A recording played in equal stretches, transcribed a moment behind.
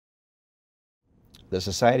The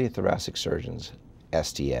Society of Thoracic Surgeons,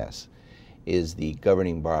 STS, is the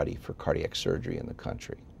governing body for cardiac surgery in the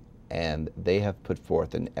country. And they have put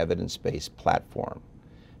forth an evidence-based platform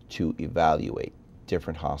to evaluate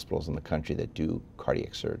different hospitals in the country that do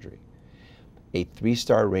cardiac surgery. A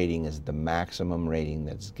 3-star rating is the maximum rating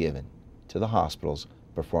that's given to the hospitals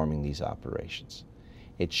performing these operations.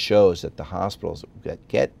 It shows that the hospitals that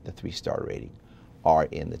get the 3-star rating are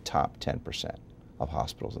in the top 10% of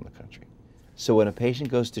hospitals in the country. So when a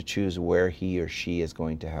patient goes to choose where he or she is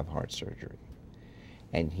going to have heart surgery,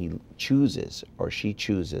 and he chooses or she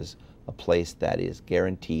chooses a place that is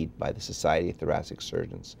guaranteed by the Society of Thoracic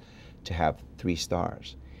Surgeons to have 3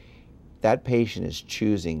 stars, that patient is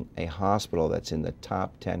choosing a hospital that's in the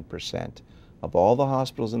top 10% of all the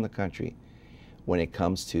hospitals in the country when it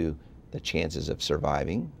comes to the chances of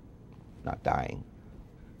surviving, not dying,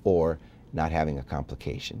 or not having a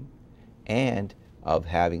complication, and of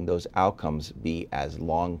having those outcomes be as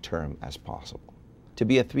long-term as possible. To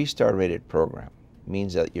be a 3-star rated program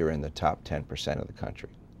means that you're in the top 10% of the country.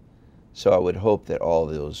 So I would hope that all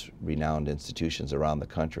those renowned institutions around the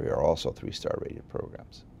country are also 3-star rated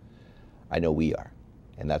programs. I know we are,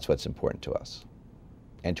 and that's what's important to us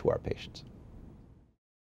and to our patients.